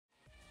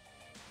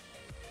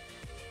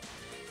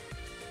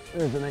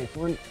there's a nice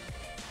one.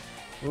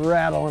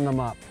 Rattling them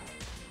up.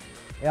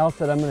 Al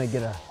said I'm gonna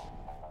get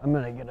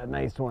a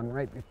nice one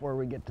right before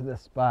we get to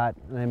this spot,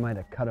 and I might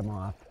have cut him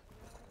off.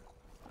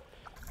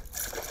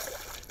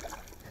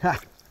 Ha!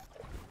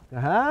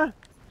 Uh-huh.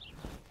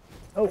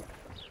 Oh. All right.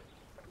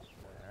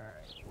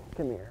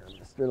 Come here,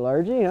 Mr.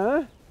 Largy,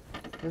 huh?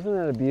 Isn't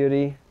that a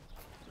beauty?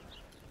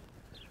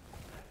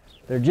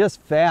 They're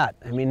just fat.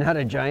 I mean, not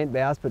a giant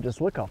bass, but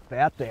just look how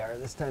fat they are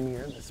this time of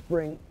year in the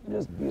spring.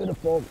 Just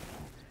beautiful.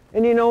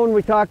 And you know, when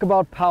we talk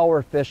about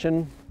power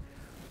fishing,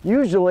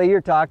 usually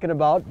you're talking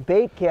about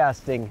bait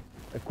casting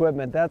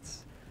equipment.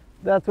 That's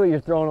what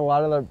you're throwing a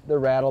lot of the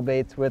rattle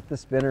baits with, the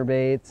spinner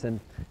baits and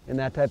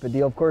that type of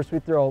deal. Of course, we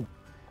throw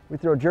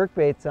jerk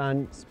baits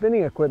on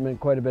spinning equipment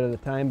quite a bit of the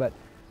time, but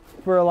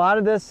for a lot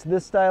of this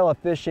style of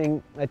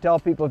fishing, I tell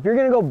people, if you're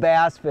gonna go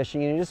bass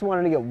fishing and you just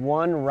wanted to get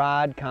one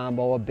rod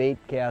combo, a bait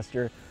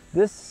caster,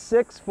 this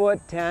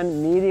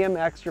 6'10" medium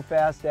extra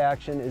fast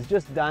action is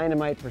just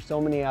dynamite for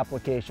so many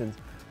applications.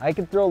 I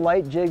can throw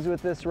light jigs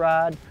with this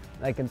rod,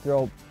 I can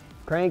throw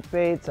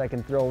crankbaits, I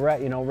can throw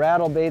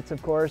rattle baits,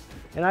 of course,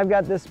 and I've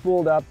got this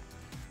spooled up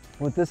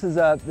with this is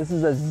a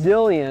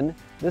Zillion.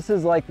 This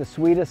is like the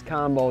sweetest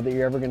combo that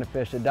you're ever going to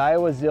fish, a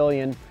Daiwa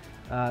Zillion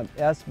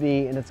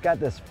SV, and it's got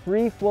this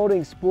free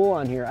floating spool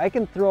on here. I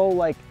can throw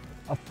like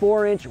a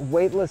 4-inch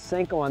weightless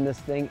Senko on this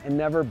thing and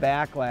never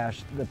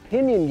backlash. The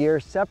pinion gear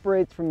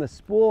separates from the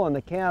spool on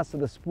the cast, so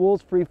the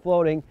spool's free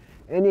floating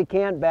and you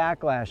can't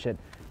backlash it.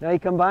 Now you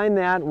combine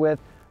that with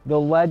the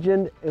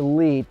Legend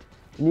Elite,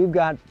 and you've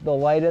got the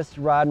lightest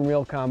rod and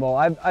reel combo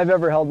I've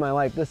ever held in my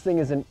life. This thing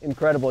is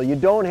incredible. You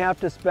don't have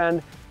to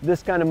spend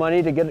this kind of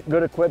money to get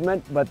good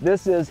equipment, but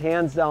this is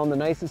hands down the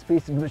nicest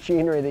piece of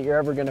machinery that you're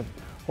ever going to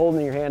hold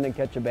in your hand and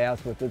catch a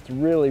bass with. It's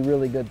really,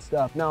 really good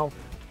stuff. Now,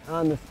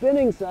 on the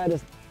spinning side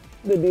of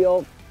the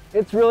deal,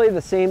 it's really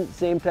the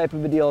same type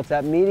of a deal. It's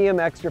that medium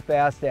extra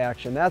fast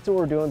action. That's what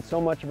we're doing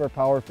so much of our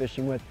power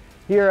fishing with.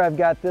 Here I've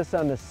got this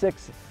on the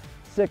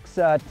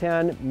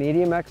 6'10"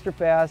 medium extra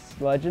fast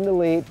Legend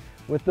Elite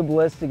with the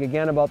ballistic,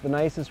 again about the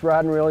nicest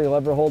rod and reel you'll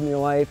ever hold in your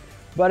life.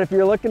 But if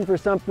you're looking for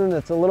something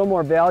that's a little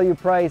more value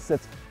price,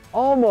 that's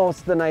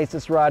almost the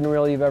nicest rod and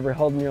reel you've ever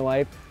held in your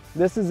life,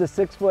 this is a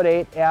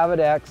 6'8" Avid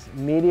X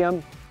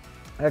medium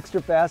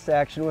extra fast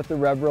action with the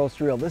Rev Roast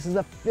reel. This is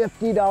a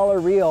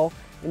 $50 reel,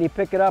 and you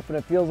pick it up and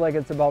it feels like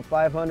it's about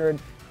 $500.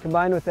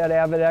 Combined with that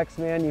Avid X,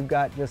 man, you've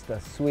got just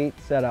a sweet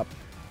setup.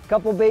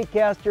 Couple bait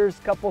casters,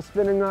 couple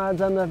spinning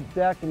rods on the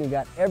deck, and you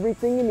got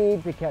everything you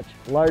need to catch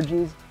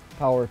largies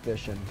power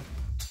fishing.